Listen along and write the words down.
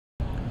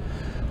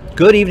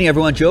Good evening,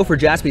 everyone. Joe for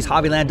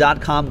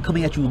JaspysHobbyland.com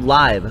coming at you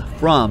live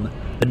from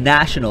the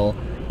National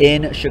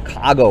in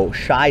Chicago,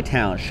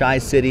 Chi-Town,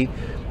 Chi-City.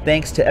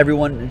 Thanks to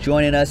everyone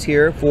joining us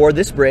here for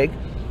this break.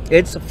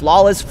 It's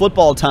flawless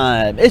football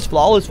time. It's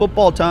flawless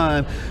football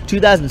time.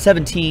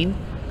 2017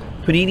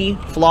 Panini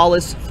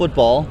Flawless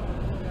Football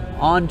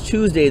on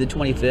Tuesday the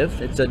 25th.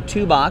 It's a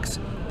 2-box.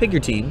 Pick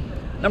your team.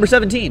 Number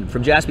 17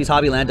 from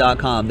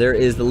JaspysHobbyland.com. There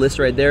is the list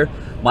right there.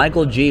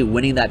 Michael G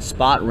winning that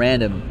spot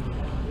random.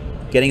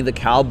 Getting the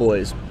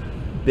Cowboys.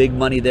 Big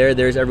money there.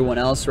 There's everyone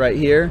else right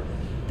here.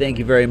 Thank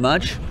you very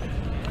much.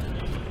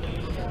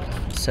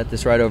 Set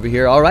this right over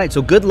here. All right,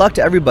 so good luck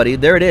to everybody.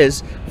 There it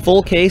is.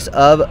 Full case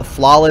of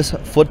flawless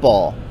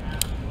football.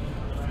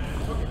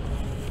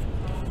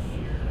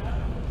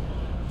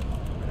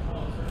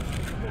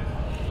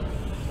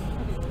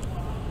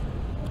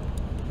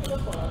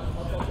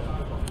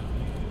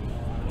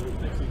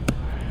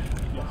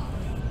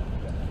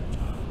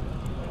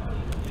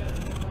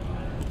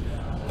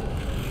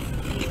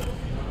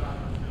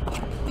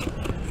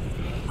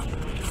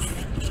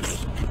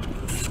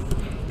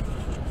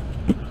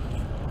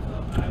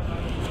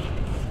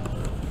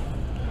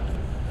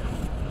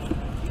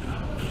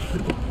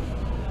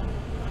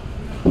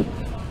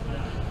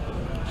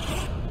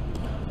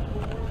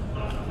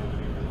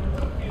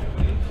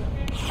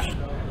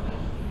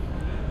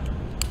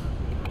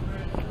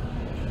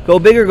 Go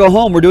big or go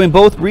home. We're doing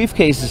both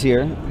briefcases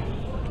here,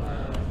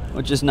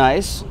 which is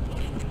nice.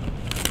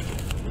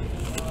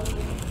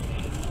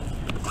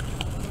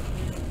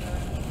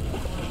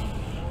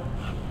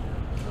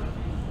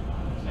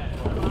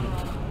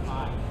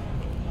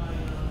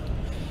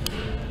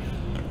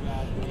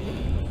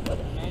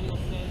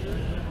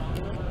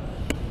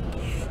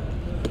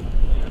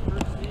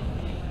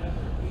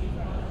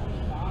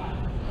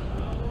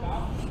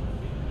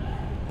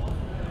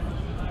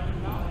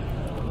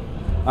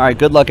 All right,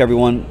 good luck,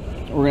 everyone.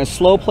 We're going to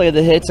slow play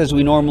the hits as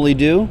we normally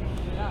do.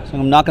 So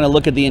I'm not going to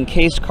look at the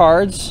encased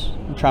cards.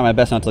 I'm trying my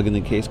best not to look at the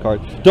encased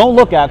card. Don't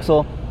look,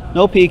 Axel.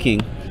 No peeking.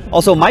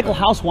 Also, Michael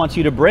House wants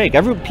you to break.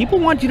 People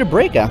want you to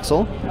break,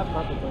 Axel.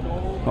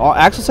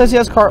 Axel says he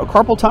has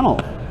carpal tunnel.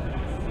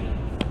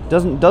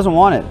 Doesn't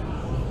want it.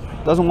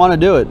 Doesn't want to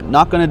do it.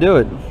 Not going to do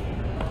it.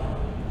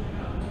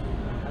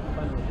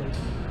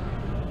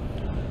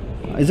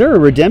 Is there a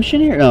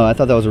redemption here? No, I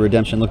thought that was a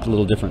redemption. Looked a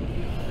little different.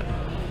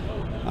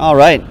 All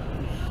right.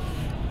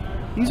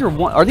 These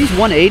are these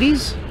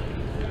 180s?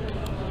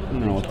 I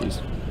don't know what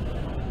these.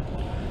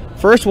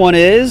 First one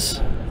is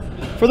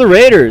for the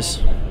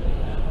Raiders.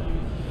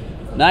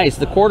 Nice.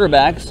 The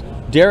quarterbacks,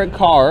 Derek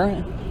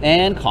Carr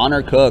and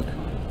Connor Cook.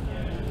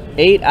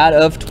 8 out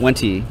of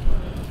 20.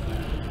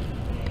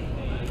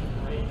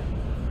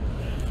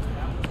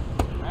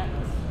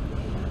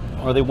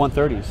 Or are they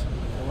 130s?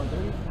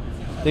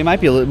 They might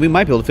be. We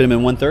might be able to fit them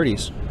in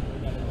 130s.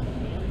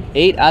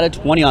 8 out of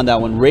 20 on that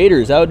one.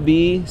 Raiders, that would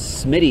be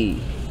Smitty.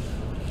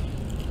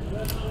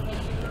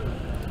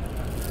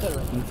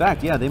 In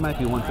fact, yeah, they might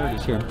be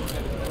 130s here.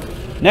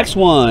 Next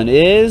one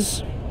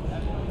is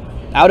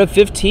out of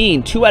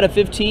 15. 2 out of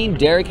 15,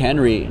 Derrick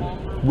Henry.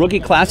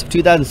 Rookie class of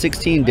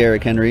 2016,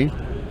 Derrick Henry.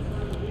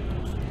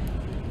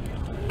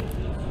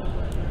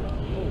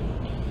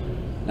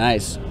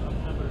 Nice.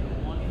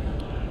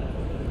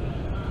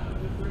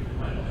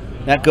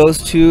 That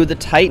goes to the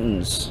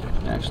Titans.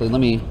 Actually, let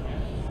me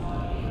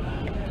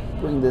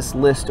bring this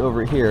list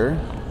over here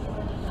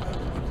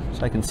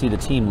so I can see the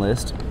team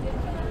list.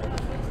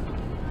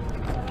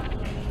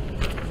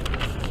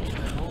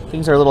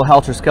 Things are a little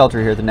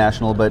helter-skelter here at the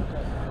National, but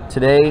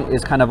today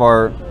is kind of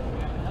our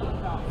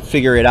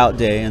figure it out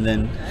day, and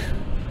then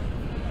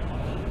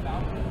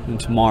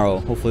tomorrow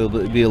hopefully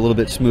it'll be a little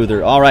bit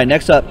smoother. All right,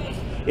 next up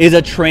is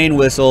a train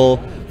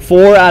whistle.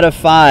 4 out of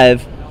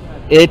 5.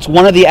 It's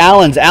one of the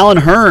Allens, Allen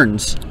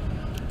Hurns.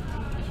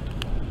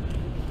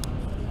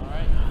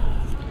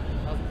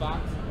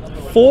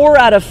 4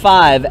 out of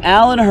 5,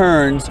 Allen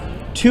Hurns,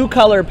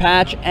 2-color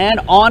patch and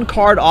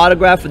on-card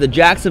autograph for the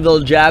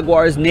Jacksonville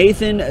Jaguars.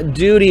 Nathan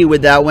Duty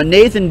with that one.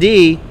 Nathan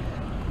D,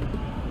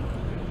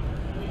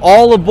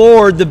 all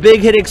aboard the Big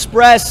Hit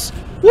Express.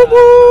 Whoop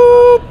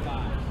whoop!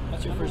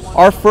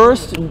 Our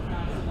first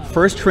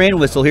train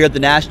whistle here at the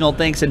National,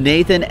 thanks to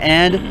Nathan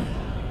and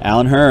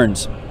Allen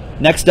Hurns.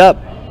 Next up,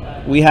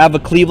 we have a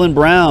Cleveland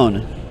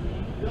Brown.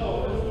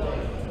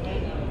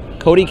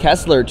 Cody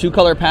Kessler,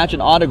 2-color patch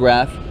and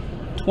autograph.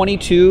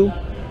 12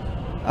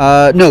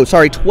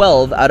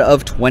 out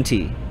of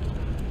 20.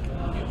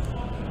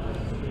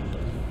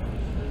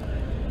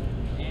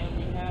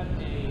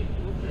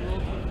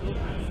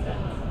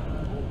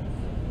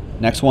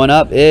 Next one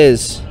up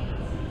is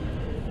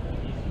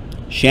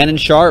Shannon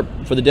Sharp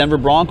for the Denver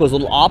Broncos, a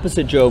little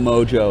opposite Joe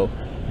Mojo.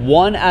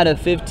 1 out of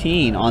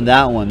 15 on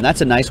that one. That's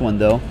a nice one,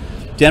 though.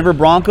 Denver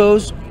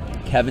Broncos,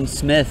 Kevin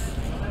Smith.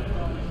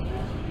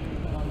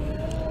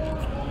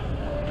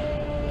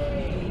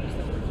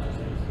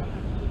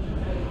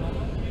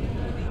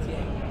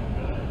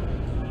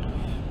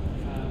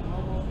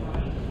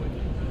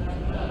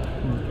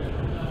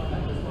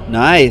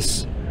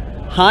 Nice.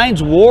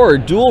 Hines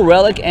Ward, dual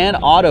relic and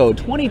auto,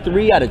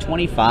 23 out of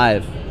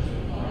 25.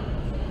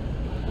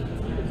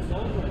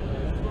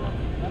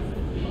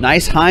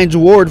 Nice Hines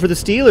Ward for the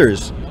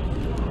Steelers.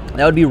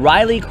 That would be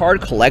Riley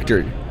Card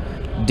Collector.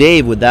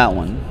 Dave with that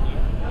one.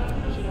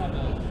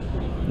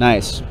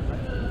 Nice.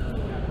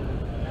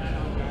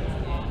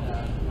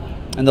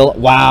 And the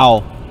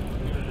wow.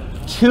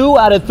 2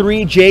 out of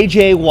 3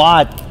 JJ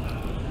Watt.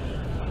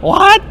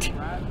 What?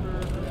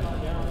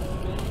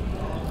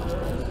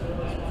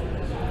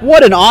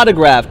 What an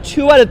autograph.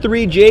 2 out of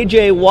 3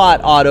 JJ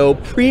Watt auto.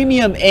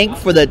 Premium ink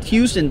for the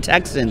Houston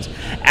Texans.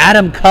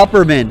 Adam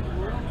Kupperman.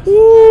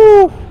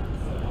 Woo!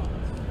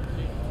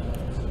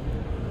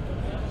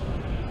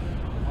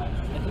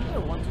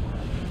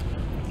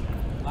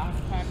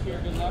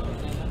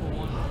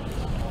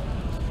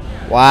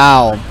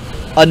 Wow.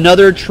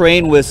 Another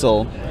train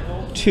whistle.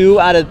 2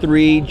 out of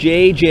 3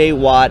 JJ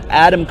Watt.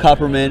 Adam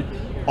Kupperman.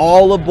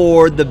 All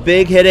aboard the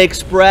Big Hit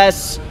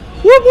Express.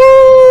 Whoop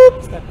whoop!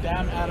 It's that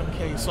damn Adam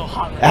K. He's so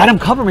hot right Adam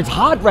Kupperman's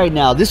hot right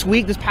now. This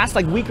past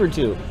like week or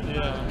two.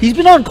 Yeah. He's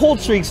been on cold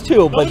streaks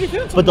too, but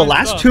the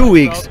last 2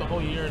 weeks. The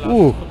whole year,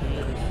 Ooh.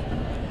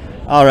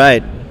 All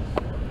right.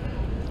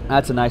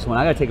 That's a nice one.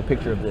 I gotta take a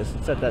picture of this.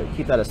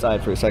 Keep that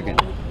aside for a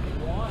second.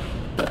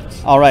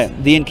 All right,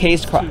 the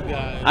encased card.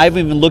 I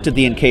haven't even looked at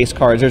the encased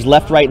cards. There's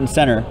left, right, and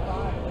center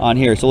on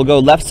here. So we'll go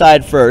left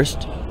side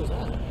first.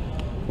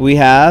 We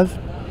have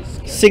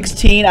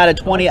 16 out of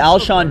 20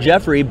 Alshon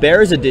Jeffrey,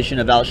 Bears edition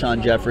of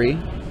Alshon Jeffrey.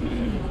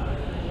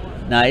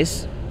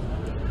 Nice.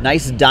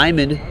 Nice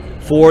diamond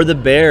for the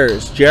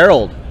Bears.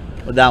 Gerald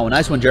with that one.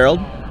 Nice one, Gerald.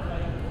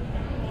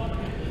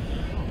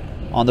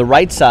 On the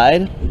right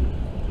side,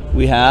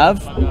 we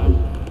have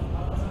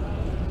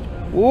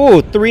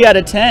 3 out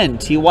of 10.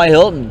 T.Y.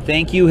 Hilton.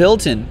 Thank you,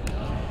 Hilton.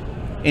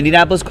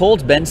 Indianapolis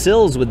Colts, Ben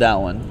Sills with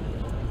that one.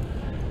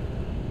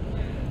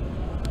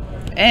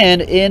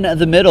 And in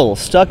the middle,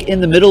 stuck in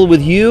the middle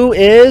with you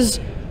is,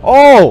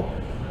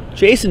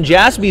 Jason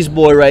Jaspys'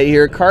 boy right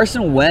here,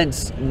 Carson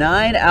Wentz,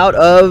 9 out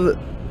of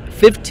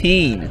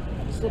 15.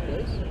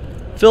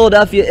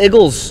 Philadelphia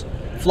Eagles,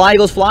 Fly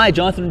Eagles Fly,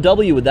 Jonathan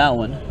W. with that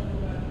one.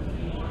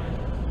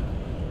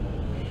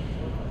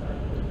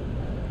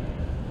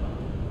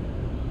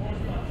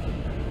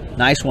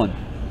 Nice one.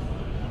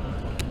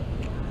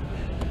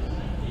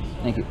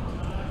 Thank you.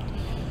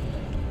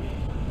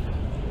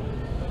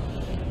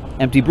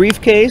 Empty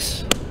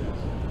briefcase.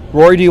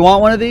 Rory, do you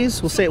want one of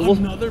these? We'll say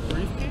another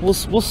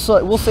briefcase. We'll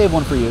save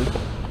one for you.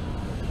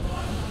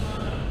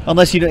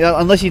 Unless you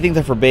think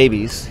they're for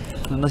babies.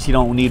 Unless you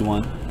don't need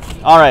one.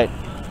 All right.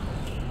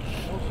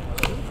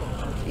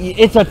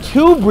 It's a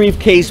 2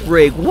 briefcase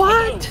break.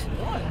 What?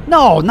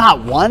 No,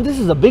 not 1. This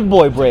is a big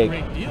boy break.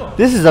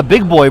 This is a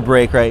big boy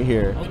break right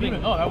here.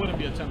 That wouldn't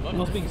be a $10. I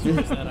was being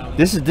serious that out.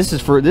 This is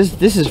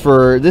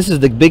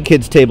the big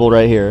kids table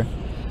right here.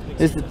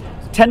 This is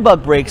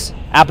 $10 breaks,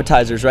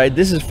 appetizers, right?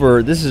 This is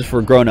for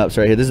grown-ups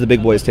right here. This is the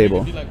big boys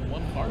table. Be like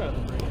 1 card out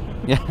of the break.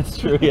 Yeah, that's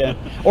true. Yeah,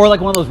 or like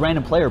one of those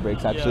random player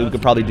breaks. Actually, we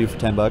could probably do for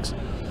 $10.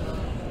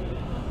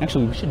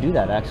 Actually, we should do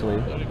that.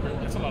 Actually,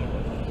 that's a lot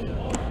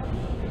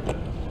of work.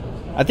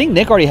 I think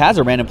Nick already has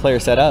a random player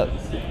set up.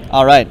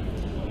 All right,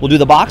 we'll do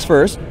the box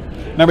first.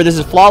 Remember, this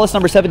is Flawless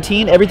number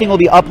 17. Everything will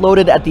be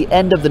uploaded at the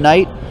end of the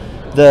night.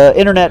 The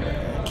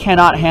internet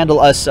cannot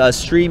handle us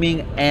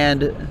streaming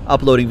and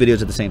uploading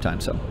videos at the same time.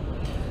 So,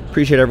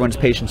 appreciate everyone's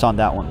patience on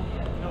that one. You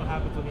know what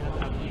happens when you have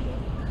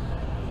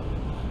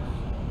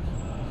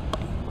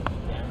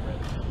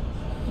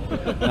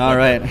to have All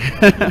right.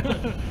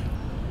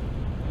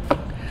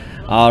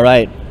 All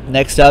right.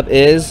 Next up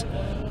is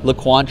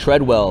Laquan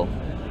Treadwell.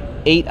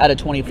 8 out of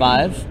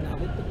 25.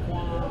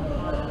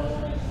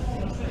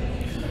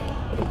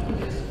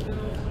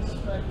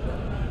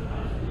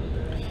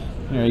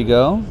 There you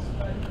go.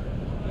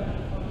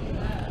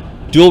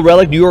 Dual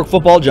relic New York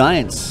Football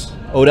Giants.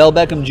 Odell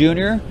Beckham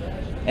Jr.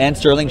 and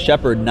Sterling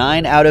Shepard.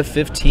 9 out of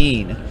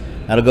 15.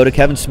 That'll go to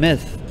Kevin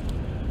Smith.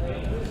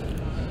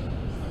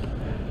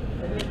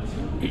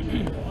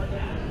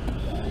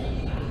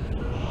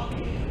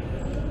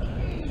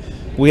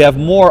 We have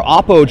more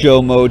Oppo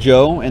Joe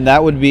Mojo, and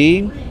that would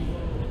be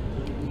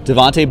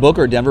Devontae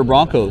Booker, Denver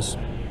Broncos.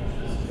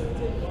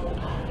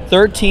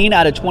 13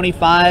 out of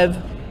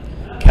 25.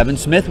 Kevin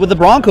Smith with the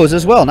Broncos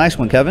as well. Nice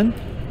one, Kevin.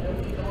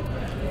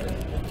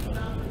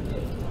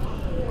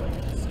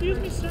 Excuse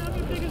me, sir, I'm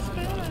your biggest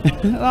fan.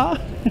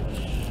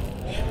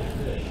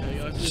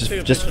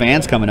 Just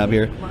fans coming up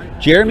here.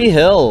 Jeremy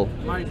Hill.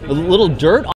 A little dirt